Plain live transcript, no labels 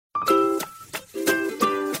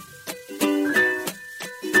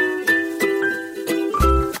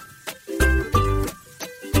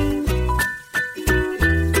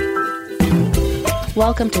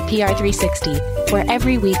Welcome to PR360, where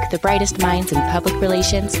every week the brightest minds in public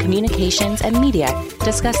relations, communications, and media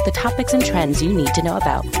discuss the topics and trends you need to know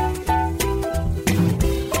about.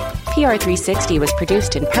 PR360 was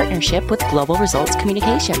produced in partnership with Global Results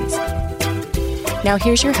Communications. Now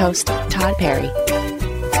here's your host, Todd Perry.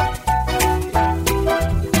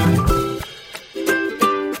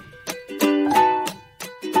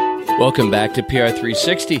 Welcome back to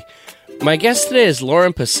PR360. My guest today is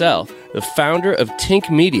Lauren Passell, the founder of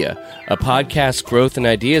Tink Media, a podcast growth and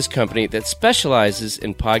ideas company that specializes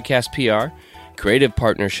in podcast PR, creative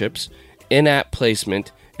partnerships, in-app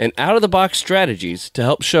placement, and out-of-the-box strategies to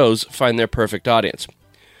help shows find their perfect audience.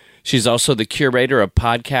 She's also the curator of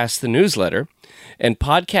Podcast the Newsletter and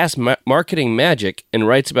Podcast Marketing Magic and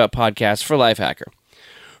writes about podcasts for Lifehacker.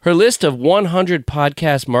 Her list of 100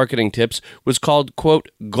 podcast marketing tips was called, quote,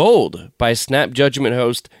 Gold by Snap Judgment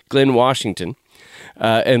host Glenn Washington.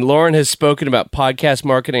 And Lauren has spoken about podcast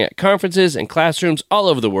marketing at conferences and classrooms all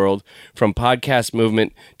over the world, from Podcast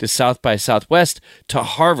Movement to South by Southwest to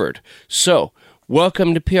Harvard. So,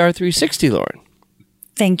 welcome to PR360, Lauren.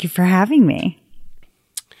 Thank you for having me.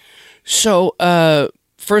 So,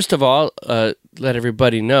 first of all, let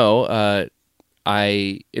everybody know,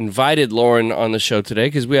 I invited Lauren on the show today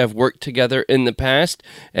because we have worked together in the past,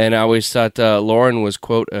 and I always thought Lauren was,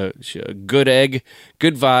 quote, a good egg,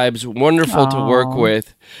 good vibes, wonderful to work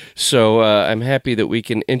with. So I'm happy that we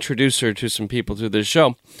can introduce her to some people through this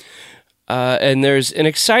show. And there's an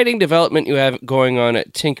exciting development you have going on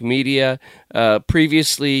at Tink Media.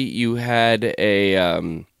 Previously, you had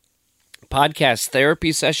a podcast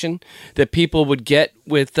therapy session that people would get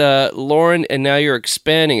with Lauren, and now you're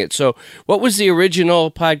expanding it. So what was the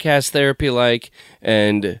original podcast therapy like,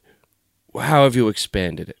 and how have you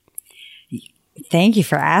expanded it? Thank you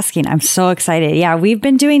for asking. I'm so excited. Yeah, we've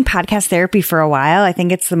been doing podcast therapy for a while. I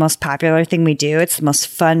think it's the most popular thing we do. It's the most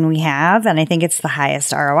fun we have. And I think it's the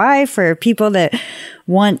highest ROI for people that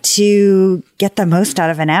want to get the most out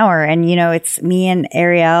of an hour. And, you know, it's me and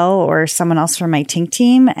Ariel or someone else from my Tink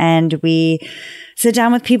team. And we sit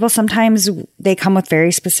down with people. Sometimes they come with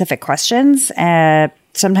very specific questions.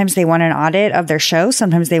 Sometimes they want an audit of their show.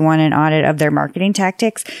 Sometimes they want an audit of their marketing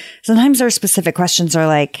tactics. Sometimes their specific questions are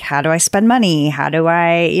like, how do I spend money? How do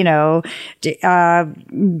I,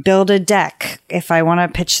 build a deck if I want to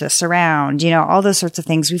pitch this around? All those sorts of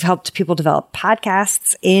things. We've helped people develop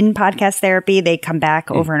podcasts in podcast therapy. They come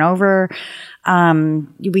back over and over.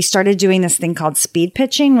 We started doing this thing called speed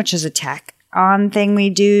pitching, which is a tack-on thing we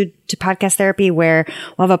do to podcast therapy, where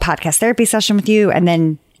we'll have a podcast therapy session with you, and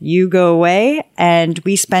then you go away and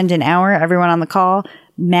we spend an hour, everyone on the call,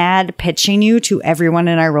 mad pitching you to everyone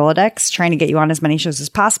in our Rolodex, trying to get you on as many shows as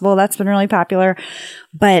possible. That's been really popular.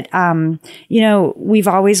 But, we've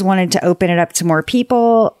always wanted to open it up to more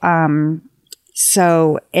people. Cause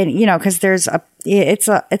it's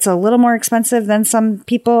a little more expensive than some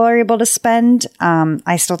people are able to spend.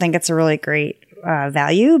 I still think it's a really great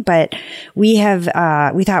value, but we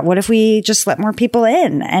thought, what if we just let more people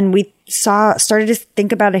in? And we started to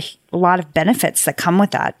think about a lot of benefits that come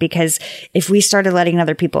with that, because if we started letting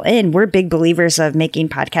other people in, we're big believers of making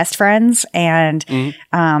podcast friends. And,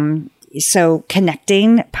 so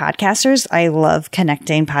connecting podcasters, I love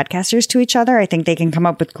connecting podcasters to each other. I think they can come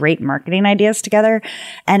up with great marketing ideas together.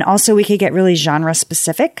 And also we could get really genre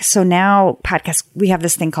specific. So now we have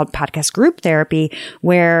this thing called podcast group therapy,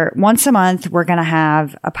 where once a month we're going to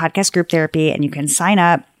have a podcast group therapy, and you can sign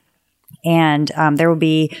up. And there will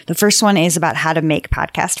be, the first one is about how to make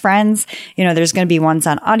podcast friends. There's going to be ones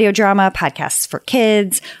on audio drama, podcasts for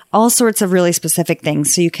kids, all sorts of really specific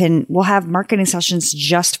things. So we'll have marketing sessions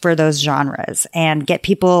just for those genres and get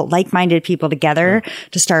people, like-minded people together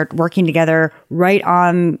to start working together right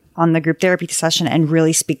on the group therapy session and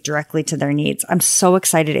really speak directly to their needs. I'm so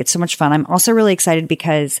excited. It's so much fun. I'm also really excited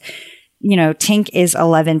because, Tink is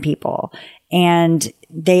 11 people. And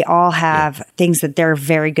they all have things that they're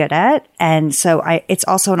very good at. And so it's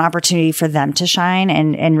also an opportunity for them to shine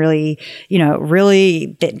and really,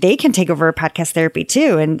 they can take over podcast therapy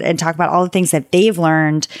too and talk about all the things that they've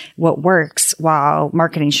learned, what works while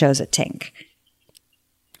marketing shows at Tink.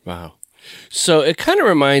 Wow. So it kind of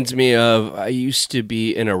reminds me of, I used to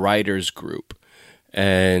be in a writer's group,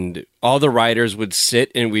 and all the writers would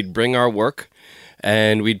sit and we'd bring our work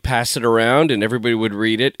and we'd pass it around and everybody would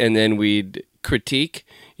read it, and then we'd critique,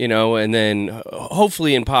 and then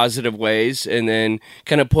hopefully in positive ways, and then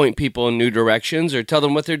kind of point people in new directions or tell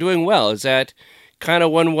them what they're doing well. Is that kind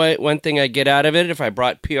of one thing I get out of it if I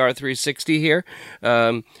brought PR360 here?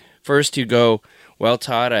 First you go, well,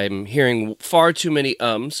 Todd, I'm hearing far too many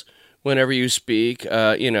ums, whenever you speak.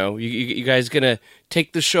 You guys going to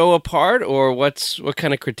take the show apart, or what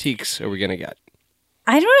kind of critiques are we going to get?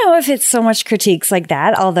 I don't know if it's so much critiques like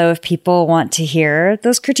that, although if people want to hear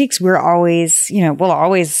those critiques, we'll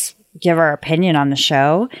always give our opinion on the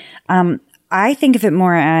show. I think of it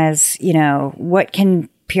more as, what can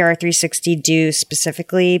PR360 do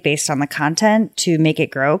specifically based on the content to make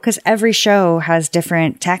it grow? Because every show has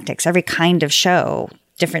different tactics. Every kind of show,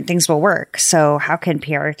 different things will work. So how can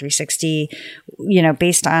PR360,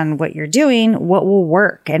 based on what you're doing, what will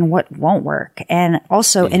work and what won't work? And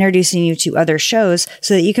also introducing you to other shows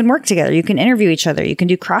so that you can work together. You can interview each other. You can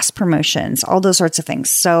do cross promotions, all those sorts of things.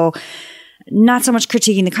 So not so much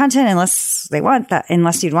critiquing the content unless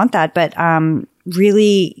you'd want that, but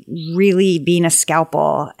really, really being a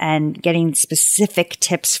scalpel and getting specific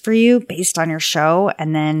tips for you based on your show,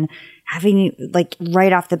 and then having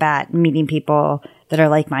right off the bat meeting people that are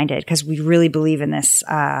like-minded, because we really believe in this,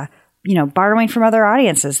 borrowing from other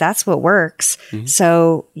audiences. That's what works. Mm-hmm.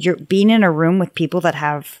 So you're being in a room with people that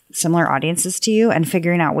have similar audiences to you and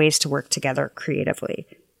figuring out ways to work together creatively.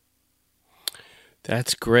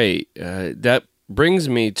 That's great. That brings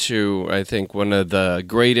me to, I think, one of the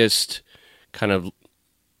greatest kind of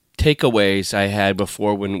takeaways I had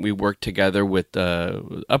before when we worked together with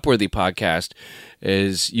the Upworthy podcast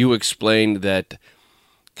is you explained that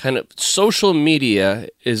kind of social media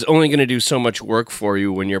is only going to do so much work for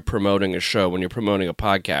you when you're promoting a show, when you're promoting a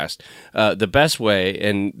podcast. The best way,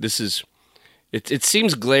 and this is... It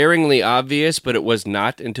seems glaringly obvious, but it was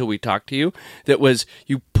not until we talked to you. That was,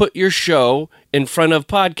 you put your show in front of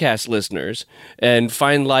podcast listeners and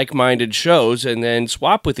find like-minded shows and then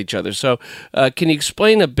swap with each other. So can you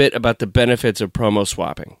explain a bit about the benefits of promo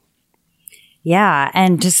swapping? Yeah.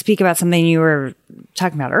 And to speak about something you were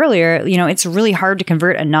talking about earlier, it's really hard to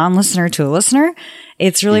convert a non-listener to a listener.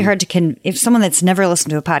 It's really hard to if someone that's never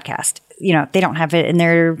listened to a podcast, they don't have it in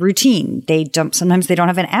their routine. Sometimes they don't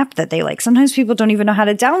have an app that they like. Sometimes people don't even know how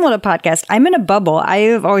to download a podcast. I'm in a bubble.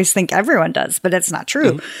 I always think everyone does, but it's not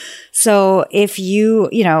true. Mm-hmm. So if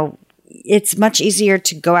it's much easier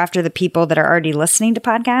to go after the people that are already listening to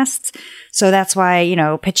podcasts. So that's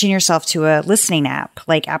why, pitching yourself to a listening app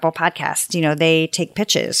like Apple Podcasts, they take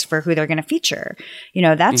pitches for who they're going to feature.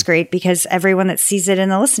 That's great because everyone that sees it in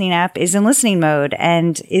the listening app is in listening mode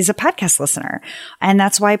and is a podcast listener. And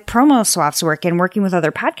that's why promo swaps work and working with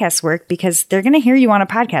other podcasts work, because they're going to hear you on a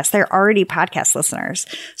podcast. They're already podcast listeners.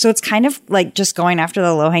 So it's kind of like just going after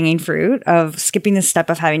the low hanging fruit of skipping the step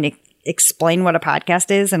of having to explain what a podcast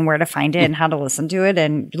is and where to find it and how to listen to it,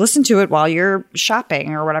 and listen to it while you're shopping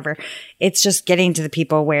or whatever. It's just getting to the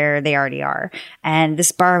people where they already are. And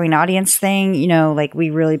this borrowing audience thing, we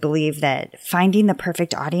really believe that finding the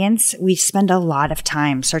perfect audience, we spend a lot of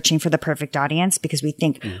time searching for the perfect audience because we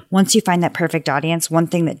think once you find that perfect audience, one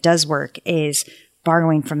thing that does work is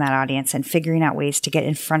borrowing from that audience and figuring out ways to get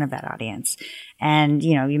in front of that audience. And,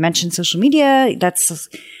 you mentioned social media. That's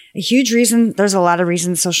a huge reason. There's a lot of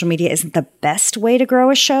reasons social media isn't the best way to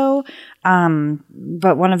grow a show.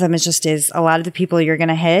 But one of them is a lot of the people you're going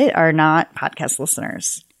to hit are not podcast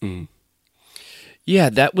listeners. Mm.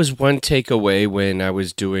 Yeah, that was one takeaway when I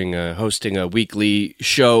was hosting a weekly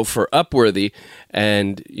show for Upworthy,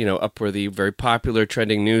 and Upworthy, very popular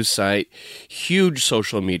trending news site, huge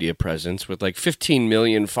social media presence with 15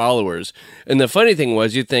 million followers. And the funny thing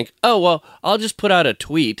was, you'd think, oh well, I'll just put out a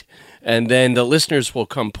tweet, and then the listeners will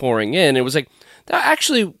come pouring in. It was that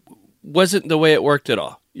actually wasn't the way it worked at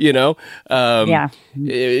all. Yeah.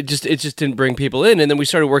 It just didn't bring people in. And then we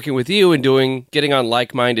started working with you and getting on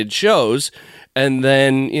like-minded shows. And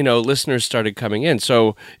then, listeners started coming in.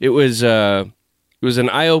 So it was an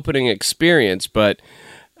eye-opening experience,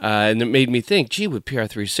 and it made me think, gee, with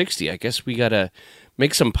PR360, I guess we got to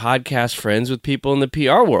make some podcast friends with people in the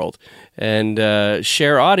PR world and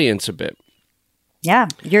share audience a bit. Yeah,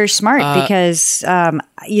 you're smart because,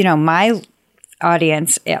 my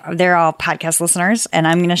audience, they're all podcast listeners, and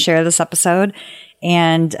I'm going to share this episode.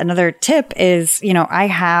 And another tip is, I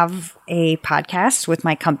have a podcast with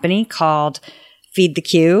my company called Feed the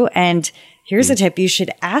Queue. And here's a tip. You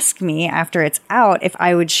should ask me after it's out if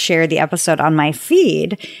I would share the episode on my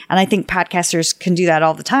feed. And I think podcasters can do that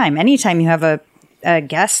all the time. Anytime you have a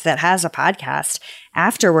guest that has a podcast,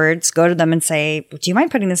 afterwards, go to them and say, do you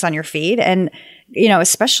mind putting this on your feed? And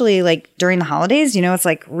especially during the holidays, it's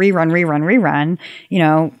rerun,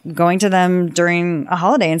 going to them during a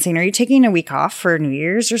holiday and saying, are you taking a week off for New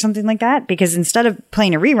Year's or something like that? Because instead of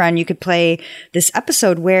playing a rerun, you could play this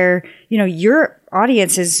episode where, your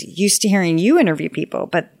audience is used to hearing you interview people.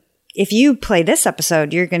 But if you play this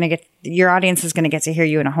episode, your audience is going to get to hear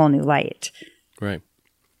you in a whole new light. Right.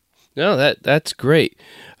 No, that's great.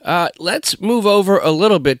 Let's move over a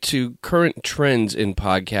little bit to current trends in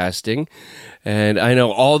podcasting. And I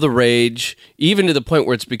know all the rage, even to the point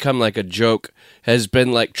where it's become like a joke, has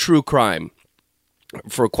been like true crime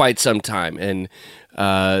for quite some time. And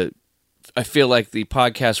I feel like the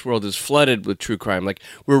podcast world is flooded with true crime. Like,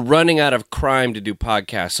 we're running out of crime to do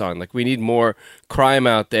podcasts on. Like, we need more crime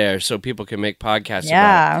out there so people can make podcasts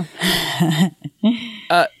about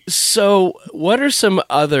it. So what are some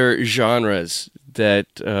other genres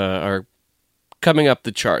that are coming up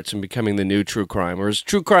the charts and becoming the new true crime? Or is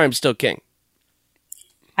true crime still king?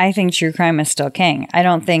 I think true crime is still king. I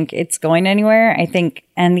don't think it's going anywhere. I think,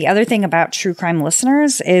 and the other thing about true crime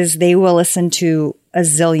listeners is they will listen to a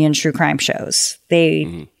zillion true crime shows.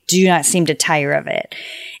 They do not seem to tire of it.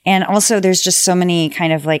 And also there's just so many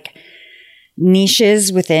kind of like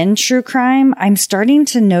niches within true crime. I'm starting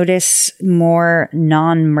to notice more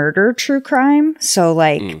non-murder true crime. So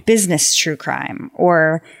like business true crime,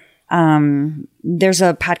 or there's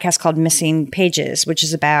a podcast called Missing Pages, which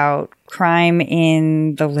is about crime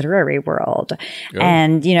in the literary world. Oh.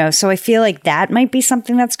 And, you know, so I feel like that might be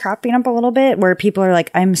something that's cropping up a little bit, where people are like,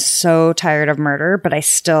 I'm so tired of murder, but I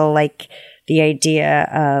still like the idea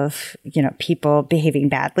of, you know, people behaving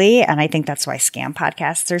badly. And I think that's why scam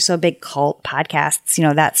podcasts are so big, cult podcasts, you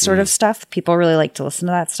know, that sort of stuff. People really like to listen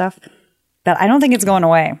to that stuff. But I don't think it's going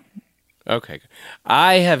away. Okay.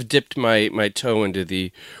 I have dipped my toe into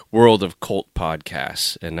the world of cult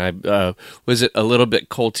podcasts, and I was it a little bit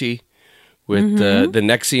culty with the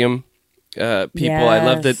NXIVM people. Yes. I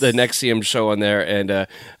love the NXIVM show on there, and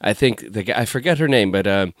I think the guy, I forget her name, but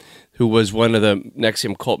who was one of the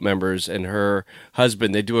NXIVM cult members, and her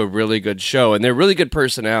husband, they do a really good show, and they're really good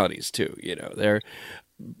personalities too. You know, they're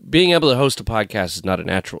being able to host a podcast is not a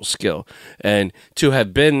natural skill, and to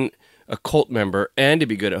have been a cult member and to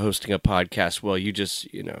be good at hosting a podcast, well, you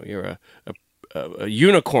just, you know, you're a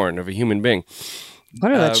unicorn of a human being.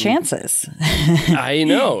 What are the chances? I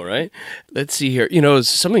know, right? Let's see here. You know, it's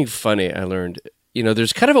something funny I learned. You know,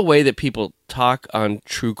 there's kind of a way that people talk on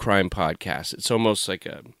true crime podcasts. It's almost like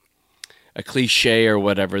a cliche or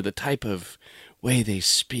whatever, the type of way they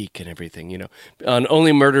speak and everything, you know. On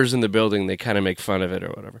Only Murders in the Building, they kind of make fun of it or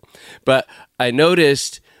whatever. But I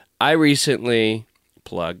noticed I recently,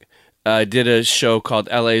 did a show called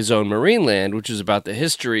LA Zone Marineland, which is about the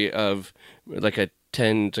history of like a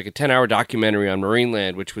 10-hour documentary on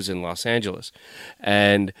Marineland, which was in Los Angeles.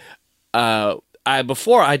 And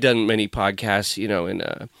before I'd done many podcasts, you know, in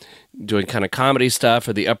doing kind of comedy stuff,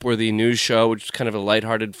 or the Upworthy News Show, which is kind of a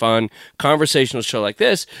lighthearted, fun, conversational show like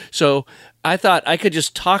this. So I thought I could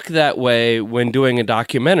just talk that way when doing a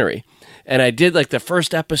documentary. And I did like the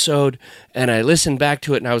first episode, and I listened back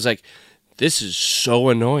to it, and I was like, this is so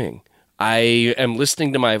annoying. I am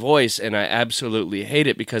listening to my voice, and I absolutely hate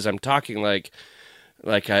it because I'm talking like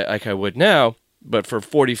I would now, but for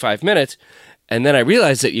 45 minutes. And then I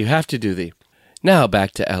realized that you have to do the, now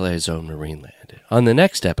back to LA Zone Marineland on the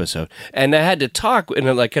next episode. And I had to talk in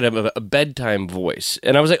kind of a bedtime voice.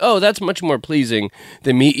 And I was like, oh, that's much more pleasing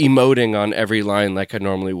than me emoting on every line like I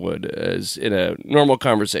normally would as in a normal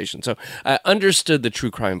conversation. So I understood the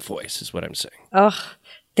true crime voice is what I'm saying. Oh,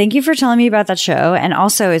 thank you for telling me about that show. And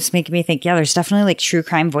also it's making me think, yeah, there's definitely like true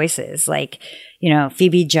crime voices. Like, you know,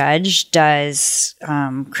 Phoebe Judge does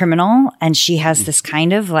Criminal, and she has this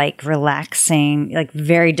kind of like relaxing, like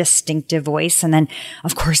very distinctive voice. And then,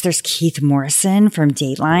 of course, there's Keith Morrison from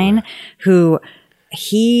Dateline, who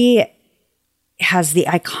he has the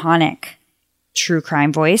iconic true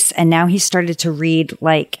crime voice. And now he's started to read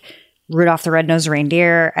like Rudolph the Red-Nosed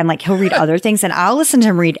Reindeer, and like he'll read other things, and I'll listen to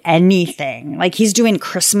him read anything. Like he's doing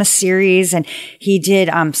Christmas series, and he did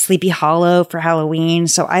Sleepy Hollow for Halloween.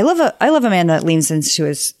 So I love a man that leans into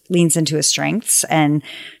his strengths, and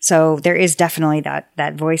so there is definitely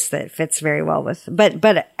that voice that fits very well with.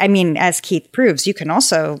 But I mean, as Keith proves, you can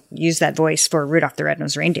also use that voice for Rudolph the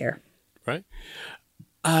Red-Nosed Reindeer. Right.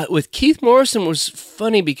 With Keith Morrison was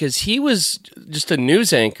funny because he was just a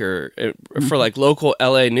news anchor for like local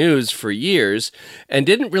LA news for years, and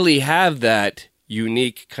didn't really have that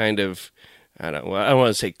unique kind of, I don't want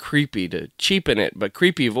to say creepy to cheapen it, but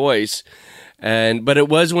creepy voice. But it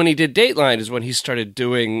was when he did Dateline is when he started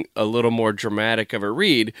doing a little more dramatic of a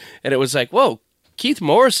read, and it was like, whoa, Keith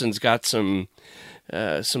Morrison's got some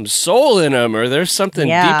soul in him, or there's something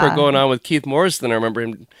deeper going on with Keith Morrison. I remember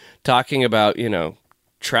him talking about, you know,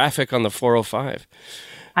 traffic on the 405.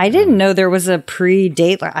 I didn't know there was a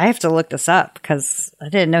pre-Dateline. I have to look this up because I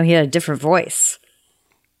didn't know he had a different voice.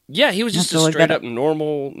 Yeah, he was just a straight up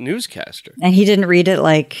normal newscaster. And he didn't read it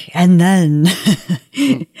like, and then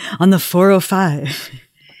on the 405.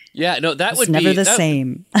 Yeah, no, that would never be the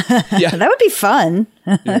same. Yeah, that would be fun.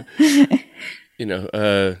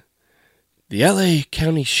 The LA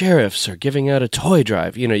County Sheriffs are giving out a toy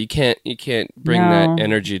drive. You can't bring that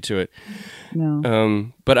energy to it.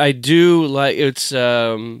 No. But I do like it's.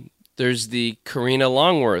 There's the Karina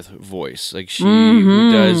Longworth voice, like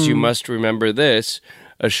who does You Must Remember This,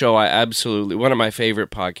 a show one of my favorite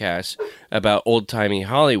podcasts about old timey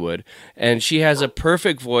Hollywood, and she has a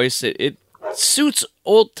perfect voice. It suits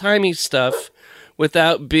old timey stuff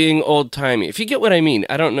without being old timey. If you get what I mean,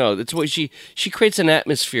 I don't know. That's what she creates an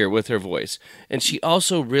atmosphere with her voice, and she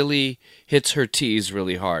also really hits her T's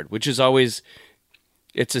really hard, which is always.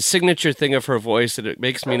 It's a signature thing of her voice that it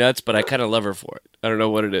makes me nuts, but I kind of love her for it. I don't know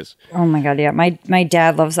what it is. Oh my God, yeah. My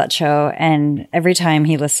dad loves that show, and every time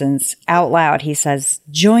he listens out loud, he says,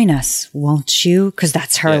 "Join us, won't you?" Because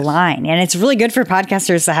that's her line. And it's really good for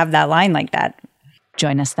podcasters to have that line like that.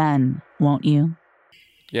 Join us then, won't you?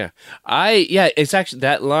 Yeah. It's actually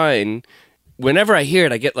that line. Whenever I hear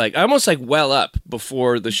it, I get I almost well up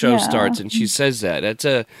before the show starts, and she says that. That's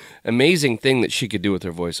a amazing thing that she could do with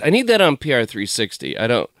her voice. I need that on PR 360.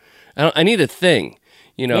 I need a thing.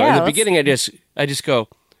 In the beginning, I just go,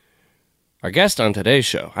 our guest on today's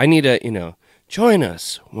show. I need join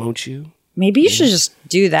us, won't you? Maybe you should just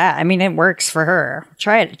do that. I mean, it works for her.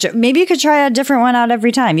 Try it. Maybe you could try a different one out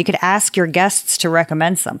every time. You could ask your guests to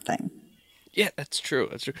recommend something. Yeah, that's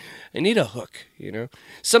true. I need a hook,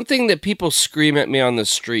 Something that people scream at me on the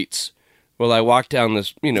streets while I walk down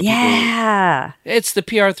this, Yeah. People, it's the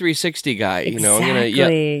PR 360 guy, Exactly. I'm going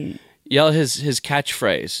to yell his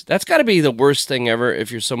catchphrase. That's got to be the worst thing ever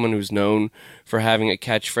if you're someone who's known for having a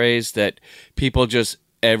catchphrase that people just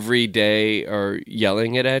every day are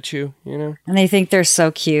yelling it at you, And they think they're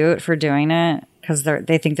so cute for doing it because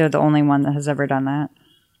they think they're the only one that has ever done that.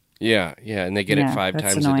 Yeah, and they get it 5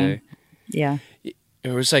 times annoying. a day. Yeah.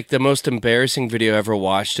 It was the most embarrassing video I ever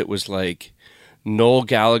watched. It was Noel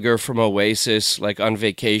Gallagher from Oasis, on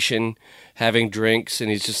vacation, having drinks, and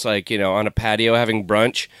he's just on a patio having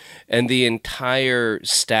brunch, and the entire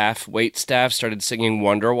wait staff started singing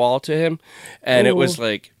Wonderwall to him, and It was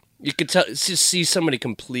you could see somebody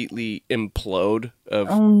completely implode of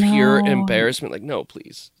pure embarrassment. No,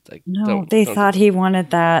 please. No, they thought he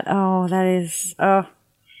wanted that. Oh, that is... Oh.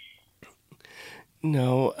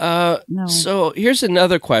 No. No. So here's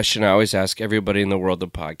another question I always ask everybody in the world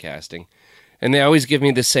of podcasting, and they always give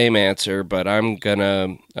me the same answer. But I'm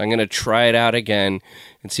gonna try it out again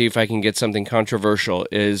and see if I can get something controversial.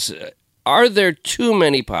 Are there too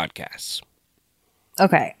many podcasts?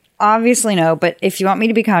 Okay, obviously no. But if you want me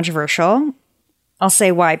to be controversial, I'll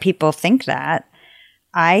say why people think that.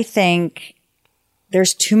 I think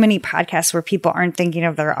there's too many podcasts where people aren't thinking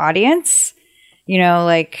of their audience. You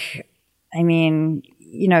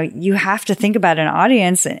have to think about an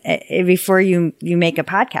audience before you make a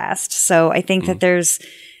podcast. So I think that there's,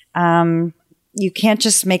 you can't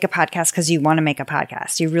just make a podcast because you want to make a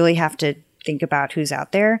podcast. You really have to think about who's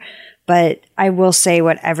out there. But I will say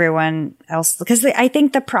what everyone else, because I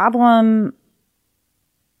think the problem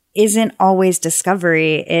isn't always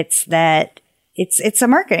discovery. It's that it's a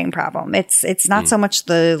marketing problem. It's not so much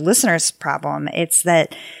the listener's problem. It's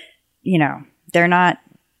that, they're not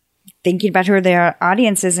thinking about who their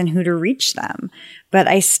audience is and who to reach them. But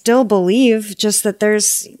I still believe just that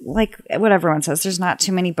there's what everyone says, there's not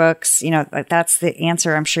too many books, that's the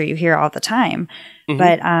answer I'm sure you hear all the time. Mm-hmm.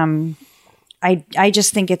 But I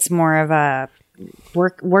just think it's more of a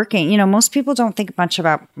working, most people don't think much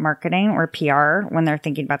about marketing or PR when they're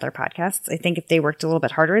thinking about their podcasts. I think if they worked a little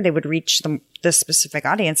bit harder, they would reach the specific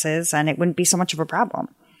audiences and it wouldn't be so much of a problem.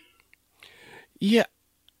 Yeah.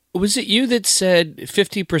 Was it you that said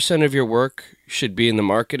 50% of your work should be in the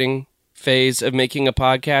marketing phase of making a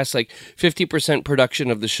podcast? 50%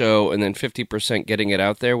 production of the show and then 50% getting it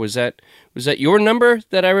out there? Was that your number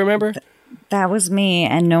that I remember? That was me,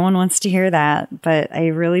 and no one wants to hear that. But I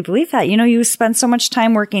really believe that. You spend so much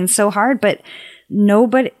time working so hard, but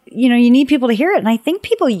nobody, you need people to hear it. And I think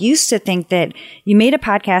people used to think that you made a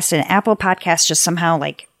podcast and Apple Podcasts just somehow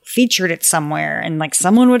featured it somewhere and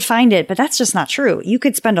someone would find it, but that's just not true. You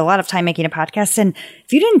could spend a lot of time making a podcast, and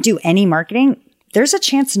if you didn't do any marketing, there's a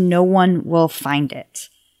chance no one will find it.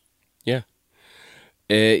 Yeah.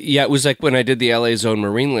 It was when I did the LA Zone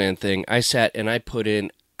Marineland thing, I sat and I put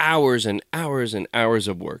in hours and hours and hours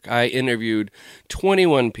of work. I interviewed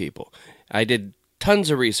 21 people. I did tons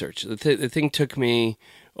of research. The thing took me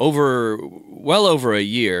well over a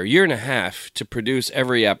year and a half to produce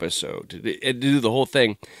every episode, to do the whole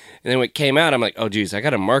thing. And then when it came out, I'm like, oh, geez, I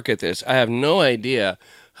got to market this. I have no idea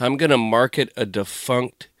how I'm going to market a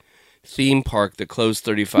defunct theme park that closed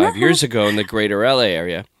 35 years ago in the greater LA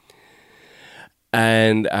area.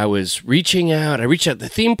 And I was reaching out. I reached out to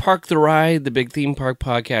Theme Park The Ride, the big theme park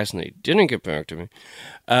podcast, and they didn't get back to me.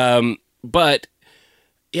 But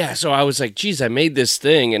yeah, so I was like, geez, I made this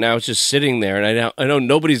thing, and I was just sitting there, and I know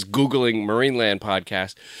nobody's Googling Marineland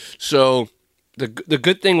podcast. So the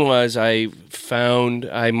good thing was I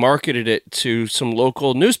marketed it to some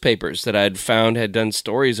local newspapers that I'd found had done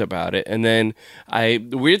stories about it. And then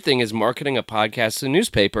the weird thing is marketing a podcast to a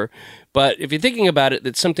newspaper. But if you're thinking about it,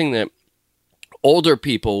 that's something that older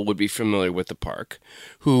people would be familiar with the park,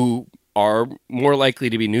 who are more likely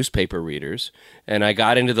to be newspaper readers. And I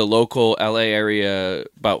got into the local LA area,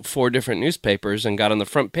 about 4 different newspapers, and got on the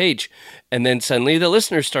front page. And then suddenly the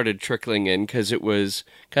listeners started trickling in because it was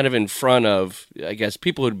kind of in front of, I guess,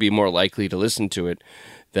 people would be more likely to listen to it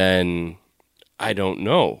than, I don't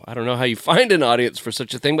know how you find an audience for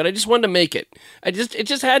such a thing, but I just wanted to make it. It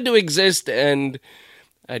just had to exist, and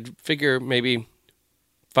I'd figure maybe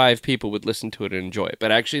 5 people would listen to it and enjoy it. But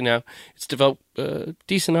actually now it's developed a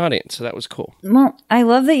decent audience, so that was cool. Well, I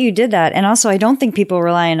love that you did that. And also, I don't think people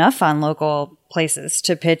rely enough on local places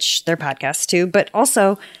to pitch their podcasts to. But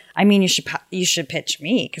also, I mean, you should pitch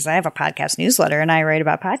me, because I have a podcast newsletter and I write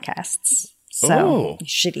about podcasts. So you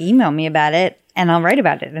should email me about it and I'll write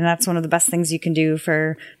about it. And that's one of the best things you can do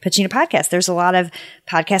for pitching a podcast. There's a lot of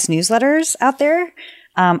podcast newsletters out there.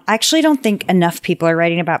 I actually don't think enough people are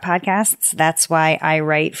writing about podcasts. That's why I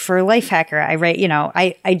write for Lifehacker. I write,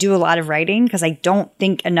 I do a lot of writing because I don't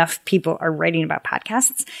think enough people are writing about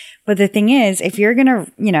podcasts. But the thing is, if you're going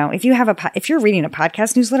to, if you're reading a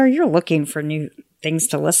podcast newsletter, you're looking for new things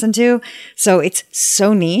to listen to. So it's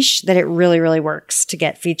so niche that it really, really works to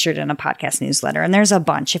get featured in a podcast newsletter. And there's a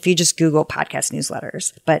bunch if you just Google podcast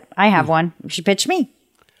newsletters. But I have one. You should pitch me.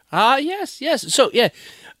 Yes. So, yeah.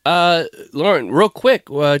 Lauren, real quick,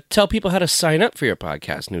 tell people how to sign up for your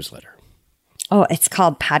podcast newsletter. Oh, it's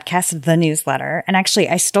called Podcast The Newsletter. And actually,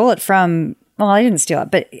 I stole it from, I didn't steal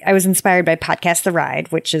it, but I was inspired by Podcast The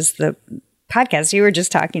Ride, which is the podcast you were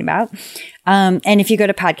just talking about. And if you go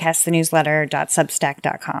to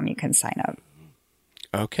podcastthenewsletter.substack.com, you can sign up.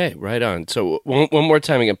 Okay, right on. So one more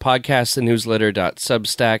time again,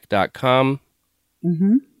 podcastthenewsletter.substack.com.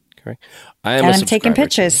 Mm-hmm. Correct. I'm taking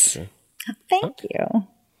pitches. Thank you.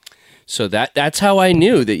 So that's how I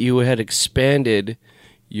knew that you had expanded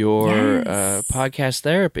your podcast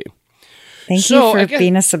therapy. Thank you for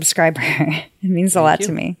being a subscriber. It means a lot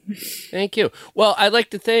to me. Thank you. Well, I'd like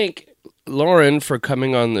to thank Lauren for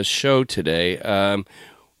coming on the show today.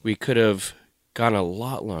 We could have gone a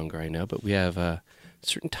lot longer, I know, but we have a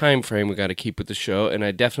certain time frame we got to keep with the show, and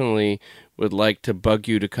I definitely would like to bug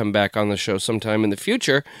you to come back on the show sometime in the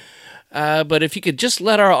future. But if you could just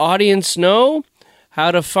let our audience know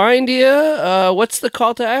how to find you, what's the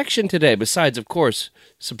call to action today? Besides, of course,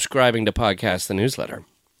 subscribing to Podcast the Newsletter.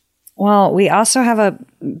 Well, we also have a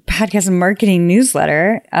podcast marketing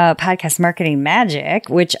newsletter, Podcast Marketing Magic,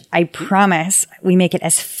 which I promise we make it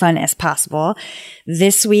as fun as possible.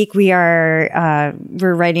 This week we're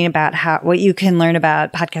writing about what you can learn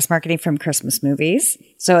about podcast marketing from Christmas movies.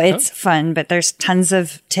 So it's fun, but there's tons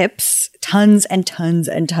of tips, tons and tons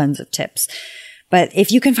and tons of tips. But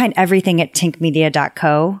if you can find everything at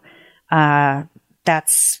tinkmedia.co,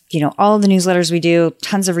 that's, all of the newsletters we do,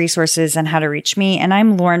 tons of resources and how to reach me. And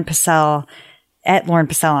I'm Lauren Passell at Lauren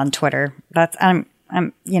Passell on Twitter. I'm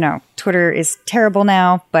Twitter is terrible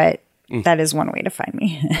now, but that is one way to find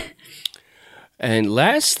me. And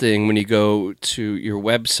last thing, when you go to your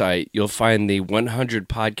website, you'll find the 100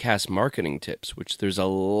 podcast marketing tips, which there's a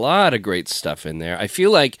lot of great stuff in there. I feel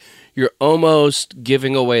like you're almost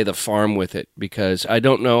giving away the farm with it, because I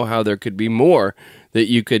don't know how there could be more that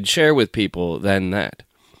you could share with people than that.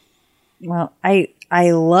 Well, I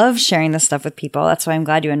love sharing this stuff with people. That's why I'm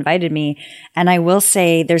glad you invited me. And I will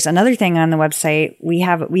say there's another thing on the website.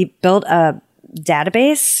 We built a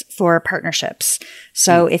database for partnerships.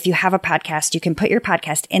 So if you have a podcast, you can put your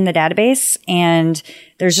podcast in the database, and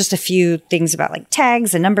there's just a few things about like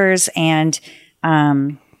tags and numbers, and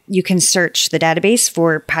you can search the database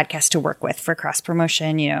for podcasts to work with for cross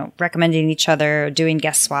promotion, recommending each other, doing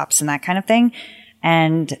guest swaps and that kind of thing.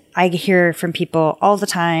 And I hear from people all the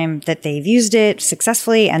time that they've used it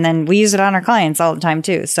successfully, and then we use it on our clients all the time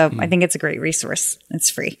too. So I think it's a great resource. It's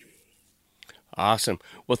free. Awesome.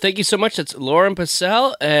 Well, thank you so much. That's Lauren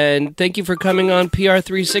Passell, and thank you for coming on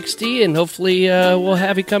PR360, and hopefully we'll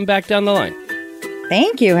have you come back down the line.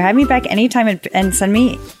 Thank you. Have me back anytime and send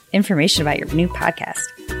me information about your new podcast.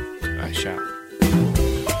 I shall.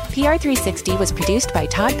 PR360 was produced by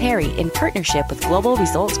Todd Perry in partnership with Global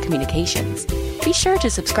Results Communications. Be sure to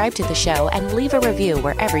subscribe to the show and leave a review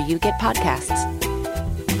wherever you get podcasts.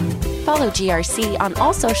 Follow GRC on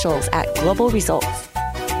all socials at Global Results.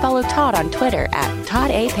 Follow Todd on Twitter at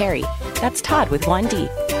Todd A. Perry. That's Todd with one D.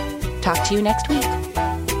 Talk to you next week.